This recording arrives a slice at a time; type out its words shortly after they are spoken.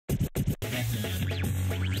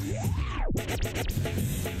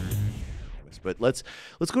But let's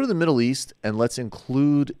go to the Middle East, and let's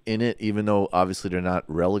include in it, even though obviously they're not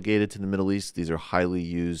relegated to the Middle East, these are highly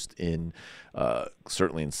used in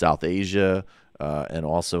certainly in South Asia and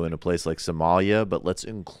also in a place like Somalia. But let's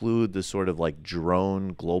include the sort of like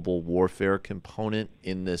drone global warfare component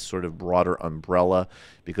in this sort of broader umbrella,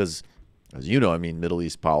 because as you know, I mean, Middle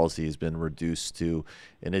East policy has been reduced to,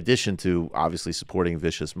 in addition to obviously supporting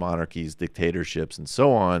vicious monarchies, dictatorships, and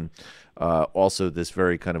so on, also this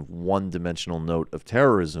very kind of one-dimensional note of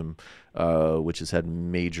terrorism, which has had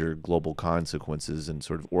major global consequences in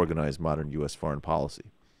sort of organized modern U.S. foreign policy.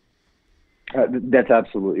 That's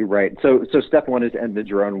absolutely right. So step one is end the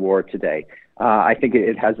drone war today. I think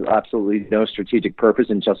it has absolutely no strategic purpose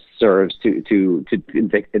and just serves to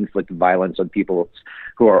inflict violence on people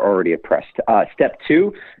who are already oppressed. Step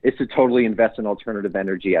two is to totally invest in alternative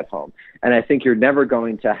energy at home. And I think you're never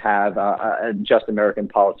going to have a just American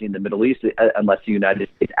policy in the Middle East unless the United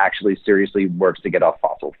States actually seriously works to get off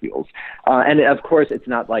fossil fuels. And of course, it's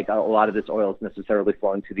not like a lot of this oil is necessarily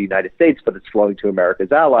flowing to the United States, but it's flowing to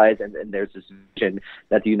America's allies. And there's this vision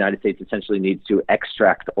that the United States essentially needs to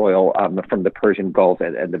extract oil from the Persian Gulf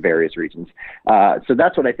and the various regions. So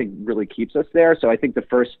that's what I think really keeps us there. So I think the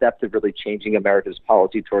first step to really changing America's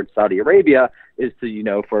policy towards Saudi Arabia is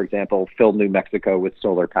to, for example, fill New Mexico with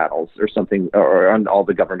solar panels or something, or on all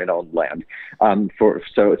the government-owned land.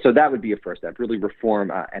 So that would be a first step, really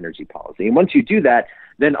reform energy policy. And once you do that,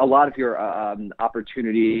 then a lot of your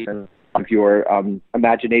opportunity of your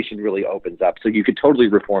imagination really opens up. So you could totally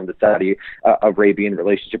reform the Saudi Arabian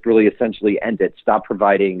relationship, really essentially end it, stop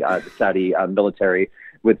providing the Saudi military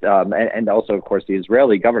with, and also, of course, the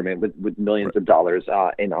Israeli government with millions of dollars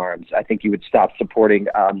in arms. I think you would stop supporting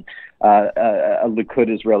a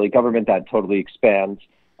Likud Israeli government that totally expands,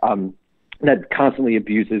 that constantly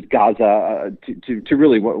abuses Gaza to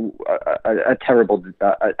really a terrible,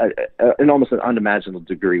 an almost an unimaginable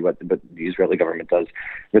degree what the Israeli government does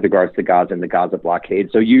with regards to Gaza and the Gaza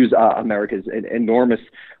blockade. So use America's enormous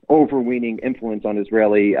overweening influence on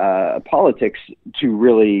Israeli politics to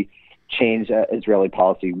really change Israeli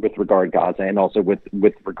policy with regard to Gaza and also with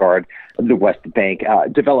regard to the West Bank,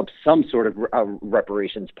 develop some sort of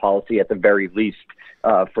reparations policy at the very least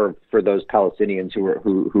for those Palestinians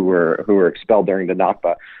who were expelled during the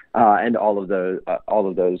Nakba, and all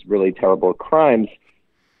of those really terrible crimes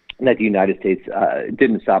that the United States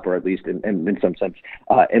didn't stop, or at least in some sense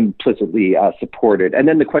implicitly supported. And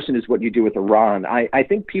then the question is what you do with Iran. I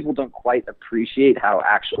think people don't quite appreciate how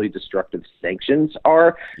actually destructive sanctions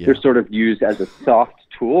are. Yeah. They're sort of used as a soft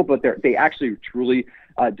tool, but they actually truly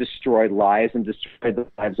destroy lives and destroy the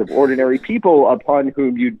lives of ordinary people upon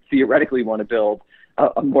whom you theoretically want to build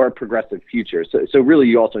a more progressive future. So really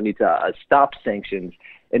you also need to stop sanctions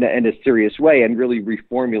in a serious way and really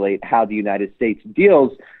reformulate how the United States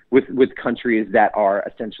deals with countries that are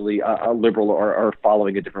essentially liberal or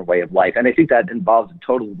following a different way of life. And I think that involves a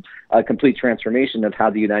total, complete transformation of how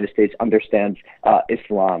the United States understands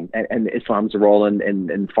Islam and Islam's role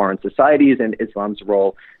in foreign societies and Islam's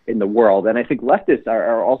role in the world. And I think leftists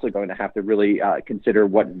are also going to have to really consider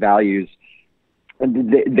what values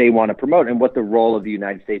they want to promote and what the role of the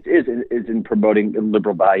United States is in promoting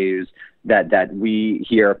liberal values that we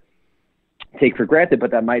here take for granted,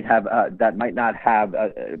 but that might not have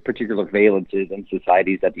particular valences in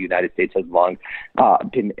societies that the United States has long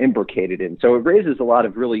been imbricated in. So it raises a lot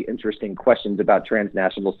of really interesting questions about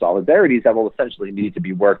transnational solidarities that will essentially need to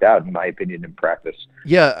be worked out, in my opinion, in practice.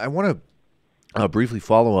 Yeah, I want to briefly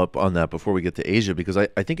follow up on that before we get to Asia, because I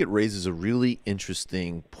think it raises a really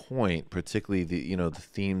interesting point, particularly the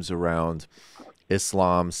themes around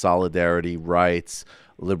Islam, solidarity, rights,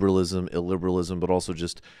 liberalism, illiberalism, but also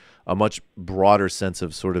just a much broader sense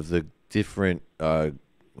of sort of the different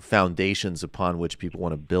foundations upon which people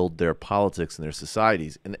want to build their politics and their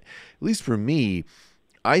societies. And at least for me,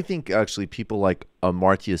 I think actually people like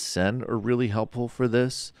Amartya Sen are really helpful for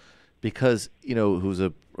this, because, who's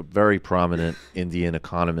a very prominent Indian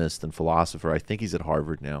economist and philosopher. I think he's at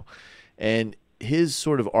Harvard now. And his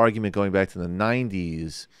sort of argument going back to the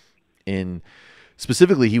 90s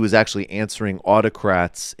specifically, he was actually answering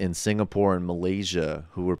autocrats in Singapore and Malaysia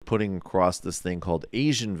who were putting across this thing called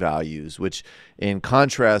Asian values, which, in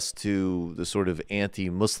contrast to the sort of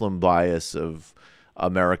anti-Muslim bias of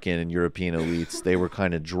American and European elites, they were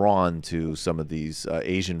kind of drawn to some of these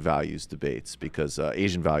Asian values debates, because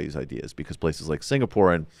Asian values ideas, because places like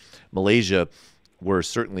Singapore and Malaysia were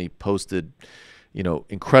certainly posted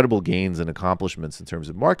incredible gains and accomplishments in terms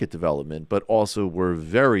of market development, but also were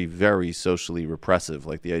very, very socially repressive.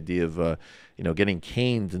 Like the idea of, getting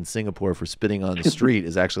caned in Singapore for spitting on the street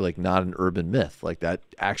is actually like not an urban myth. Like that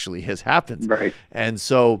actually has happened. Right. And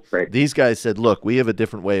so Right. these guys said, look, we have a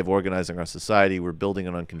different way of organizing our society. We're building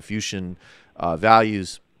it on Confucian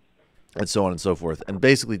values and so on and so forth. And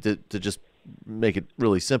basically to just make it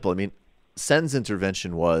really simple, I mean, Sen's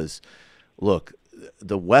intervention was, look,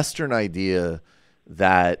 the Western idea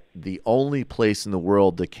that the only place in the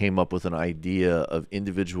world that came up with an idea of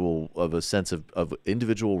a sense of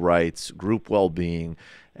individual rights, group well-being,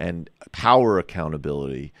 and power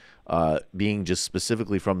accountability being just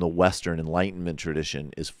specifically from the Western Enlightenment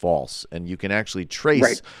tradition is false. And you can actually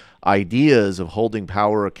trace ideas of holding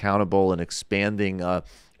power accountable and expanding,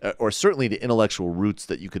 or certainly the intellectual roots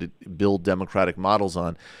that you could build democratic models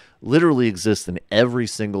on, literally exist in every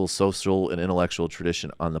single social and intellectual tradition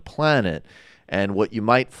on the planet. And what you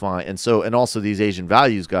might find, and also these Asian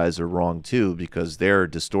values guys are wrong too, because they're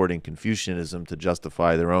distorting Confucianism to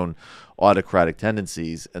justify their own autocratic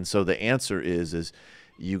tendencies. And so the answer is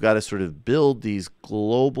you got to sort of build these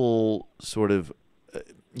global sort of,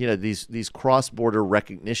 these cross-border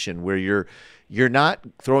recognition where you're not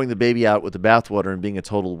throwing the baby out with the bathwater and being a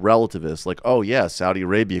total relativist, like, oh yeah, Saudi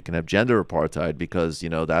Arabia can have gender apartheid because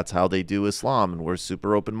that's how they do Islam and we're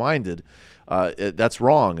super open-minded. That's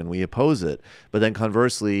wrong, and we oppose it. But then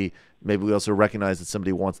conversely, maybe we also recognize that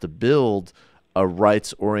somebody wants to build a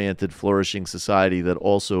rights-oriented, flourishing society that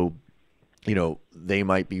also, they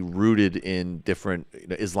might be rooted in different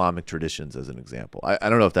Islamic traditions, as an example. I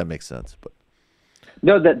don't know if that makes sense, but.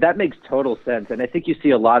 No, that makes total sense. And I think you see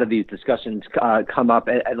a lot of these discussions come up,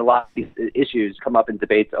 and a lot of these issues come up in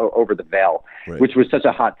debates over the veil, which was such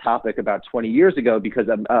a hot topic about 20 years ago because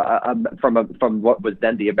from what was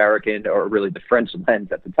then the American, or really the French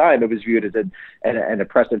lens at the time, it was viewed as an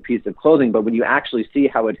oppressive piece of clothing. But when you actually see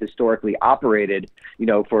how it historically operated,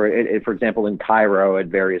 for example, in Cairo at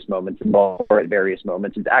various moments, in Lahore at various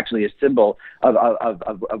moments, it's actually a symbol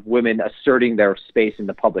of women asserting their space in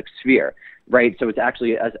the public sphere. Right, so it's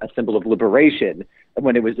actually a symbol of liberation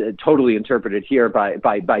when it was totally interpreted here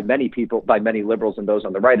by many people, by many liberals and those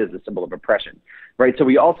on the right, as a symbol of oppression. Right, so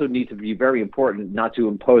we also need to be very important not to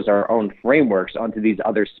impose our own frameworks onto these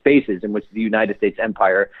other spaces in which the United States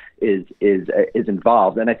empire is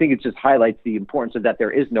involved. And I think it just highlights the importance of that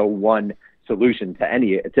there is no one solution to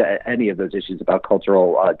any of those issues about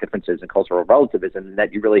cultural differences and cultural relativism, and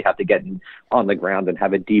that you really have to get on the ground and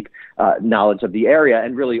have a deep knowledge of the area.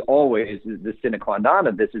 And really always the sine qua non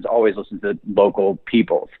of this is always listen to local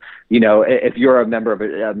peoples. If you're a member of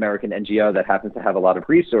an American NGO that happens to have a lot of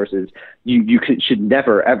resources, you should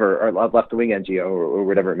never, ever, or a left-wing NGO or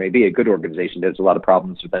whatever it may be, a good organization. There's a lot of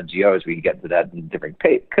problems with NGOs. We can get into that in a different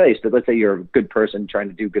case. But let's say you're a good person trying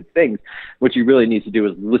to do good things. What you really need to do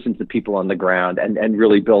is listen to people on the ground and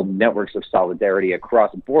really build networks of solidarity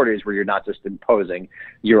across borders where you're not just imposing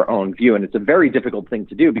your own view. And it's a very difficult thing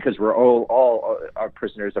to do because we're all are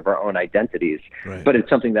prisoners of our own identities. Right. But it's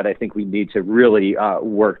something that I think we need to really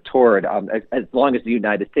work toward as long as the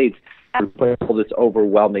United States all this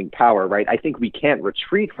overwhelming power, right? I think we can't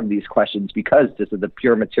retreat from these questions because this is the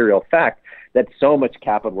pure material fact that so much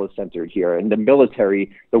capital is centered here. And the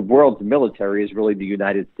military, the world's military is really the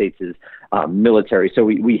United States' military. So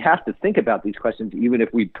we have to think about these questions, even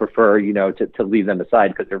if we prefer, to leave them aside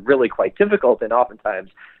because they're really quite difficult and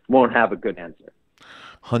oftentimes won't have a good answer.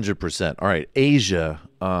 100%. All right. Asia,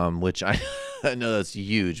 which I know that's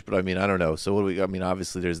huge, but I don't know. So what do we,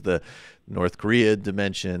 obviously there's the North Korea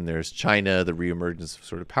dimension, there's China, the reemergence of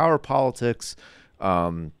sort of power politics,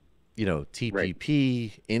 TPP,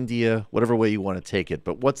 right. India, whatever way you want to take it.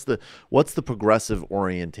 But what's the progressive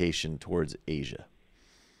orientation towards Asia?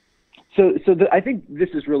 So I think this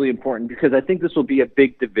is really important because I think this will be a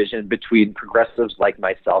big division between progressives like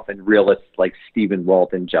myself and realists like Stephen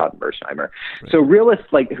Walt and John Mersheimer. Right. So realists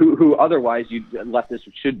like who otherwise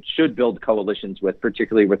leftists should build coalitions with,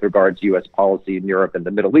 particularly with regards to U.S. policy in Europe and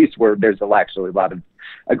the Middle East, where there's actually a lot of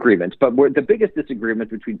agreements. But the biggest disagreement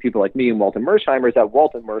between people like me and Walt and Mersheimer is that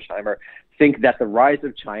Walt and Mersheimer think that the rise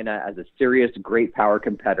of China as a serious great power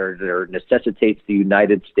competitor necessitates the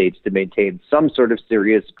United States to maintain some sort of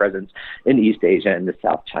serious presence in East Asia and the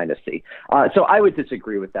South China Sea. So I would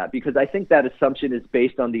disagree with that because I think that assumption is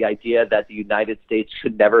based on the idea that the United States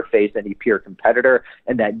should never face any peer competitor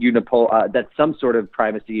and that that some sort of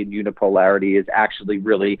primacy and unipolarity is actually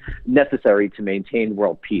really necessary to maintain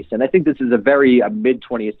world peace. And I think this is a very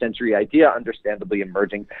 20th century idea, understandably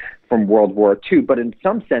emerging from World War II. But in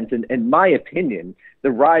some sense, in my opinion,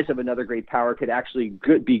 the rise of another great power could actually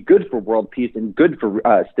be good for world peace and good for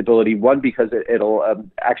stability. One, because it'll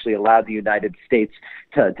actually allow the United States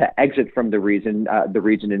to exit from the region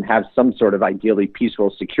and have some sort of ideally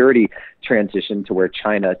peaceful security transition to where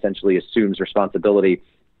China essentially assumes responsibility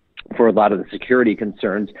for a lot of the security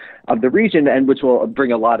concerns of the region, and which will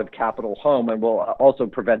bring a lot of capital home and will also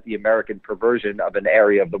prevent the American perversion of an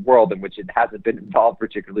area of the world in which it hasn't been involved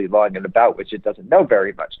particularly long and about which it doesn't know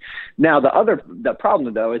very much. Now, the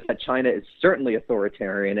problem, though, is that China is certainly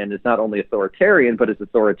authoritarian, and it's not only authoritarian, but it's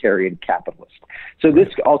authoritarian capitalist. So this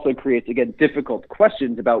also creates, again, difficult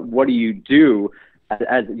questions about what do you do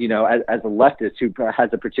as a leftist who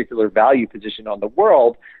has a particular value position on the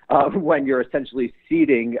world, when you're essentially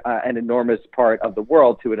ceding an enormous part of the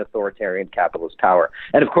world to an authoritarian capitalist power.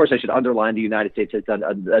 And of course, I should underline the United States has done,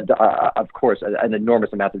 of course, an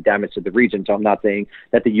enormous amount of damage to the region. So I'm not saying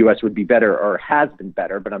that the U.S. would be better or has been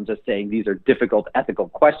better, but I'm just saying these are difficult ethical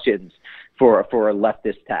questions for a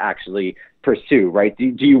leftist to actually pursue, right?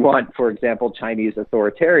 Do you want, for example, Chinese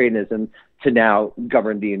authoritarianism to now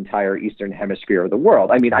govern the entire Eastern Hemisphere of the world?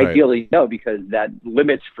 I mean, right. Ideally, no, because that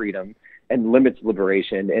limits freedom and limits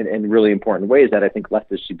liberation in really important ways that I think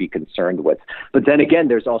leftists should be concerned with. But then again,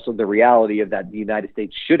 there's also the reality of that the United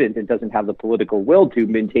States shouldn't and doesn't have the political will to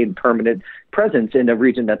maintain permanent presence in a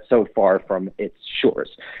region that's so far from its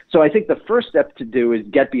shores. So I think the first step to do is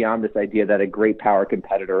get beyond this idea that a great power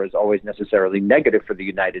competitor is always necessarily negative for the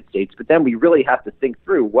United States. But then we really have to think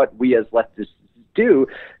through what we as leftists do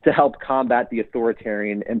to help combat the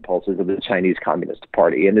authoritarian impulses of the Chinese Communist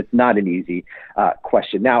Party. And it's not an easy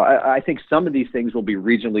question. Now, I think some of these things will be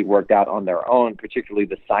regionally worked out on their own, particularly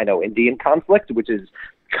the Sino-Indian conflict, which is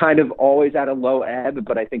kind of always at a low ebb.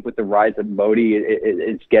 But I think with the rise of Modi,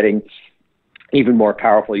 it's getting even more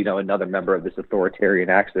powerful, another member of this authoritarian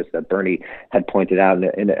axis that Bernie had pointed out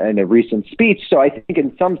in a recent speech. So I think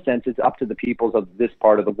in some sense, it's up to the peoples of this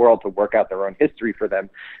part of the world to work out their own history for them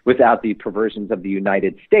without the perversions of the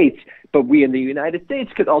United States. But we in the United States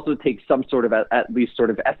could also take some sort of, at least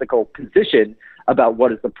sort of ethical position about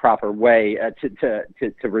what is the proper way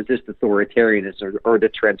to resist authoritarianism or to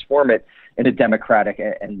transform it in a democratic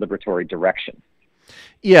and liberatory direction.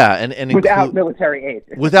 Yeah, and without military aid.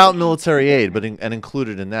 Without military aid, but and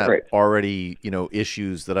included in that right. already,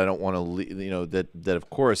 issues that I don't want to, that of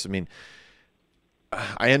course, I mean,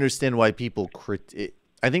 I understand why people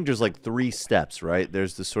I think there's like three steps, right?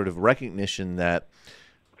 There's the sort of recognition that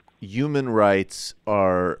human rights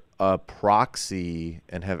are a proxy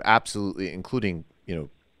and have absolutely, including,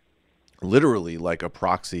 literally like a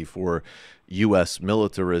proxy for U.S.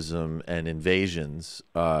 militarism and invasions,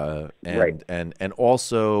 right. and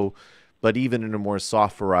also, but even in a more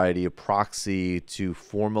soft variety, a proxy to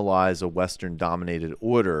formalize a Western-dominated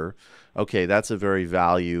order. Okay, that's a very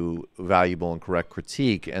valuable and correct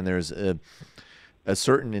critique, and there's a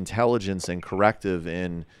certain intelligence and corrective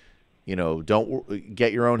in, don't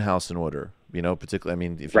get your own house in order. Particularly, I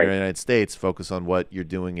mean, if you're in the United States, focus on what you're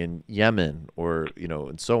doing in Yemen or,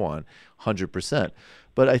 and so on, 100%.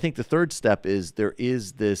 But I think the third step is there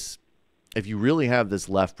is this, if you really have this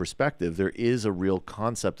left perspective, there is a real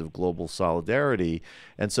concept of global solidarity.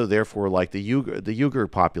 And so therefore, like the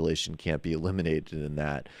Uyghur population can't be eliminated in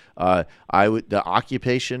that. The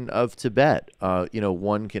occupation of Tibet,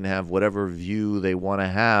 one can have whatever view they want to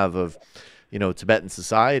have of, Tibetan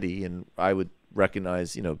society. And I would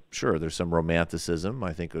recognize, sure, there's some romanticism.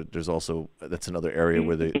 I think there's also, that's another area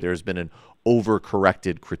where there's been an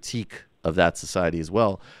overcorrected critique of that society as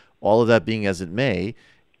well. All of that being as it may,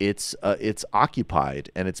 it's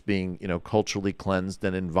occupied and it's being, culturally cleansed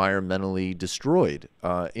and environmentally destroyed.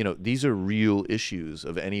 These are real issues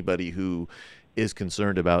of anybody who is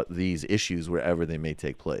concerned about these issues wherever they may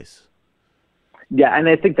take place. Yeah, and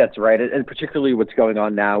I think that's right, and particularly what's going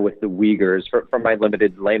on now with the Uyghurs. From my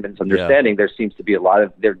limited layman's understanding, there seems to be a lot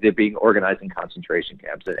of they're being organized in concentration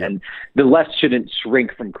camps, and the left shouldn't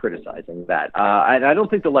shrink from criticizing that. And I don't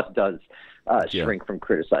think the left does shrink from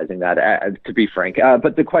criticizing that, to be frank.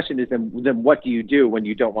 But the question is, then what do you do when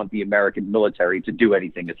you don't want the American military to do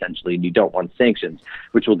anything, essentially, and you don't want sanctions,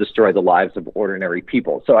 which will destroy the lives of ordinary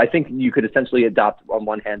people? So I think you could essentially adopt, on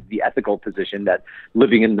one hand, the ethical position that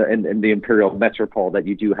living in the imperial metropole, that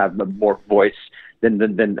you do have more voice than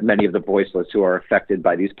many of the voiceless who are affected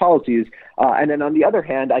by these policies. And then on the other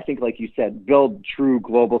hand, I think, like you said, build true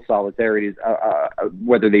global solidarities,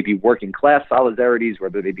 whether they be working class solidarities,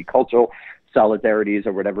 whether they be cultural solidarities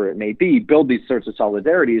or whatever it may be, build these sorts of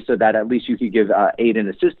solidarities so that at least you could give aid and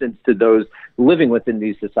assistance to those living within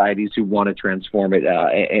these societies who want to transform it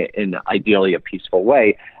in ideally a peaceful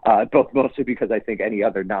way, mostly because I think any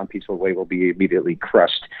other non-peaceful way will be immediately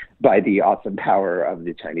crushed by the awesome power of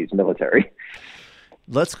the Chinese military.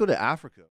 Let's go to Africa.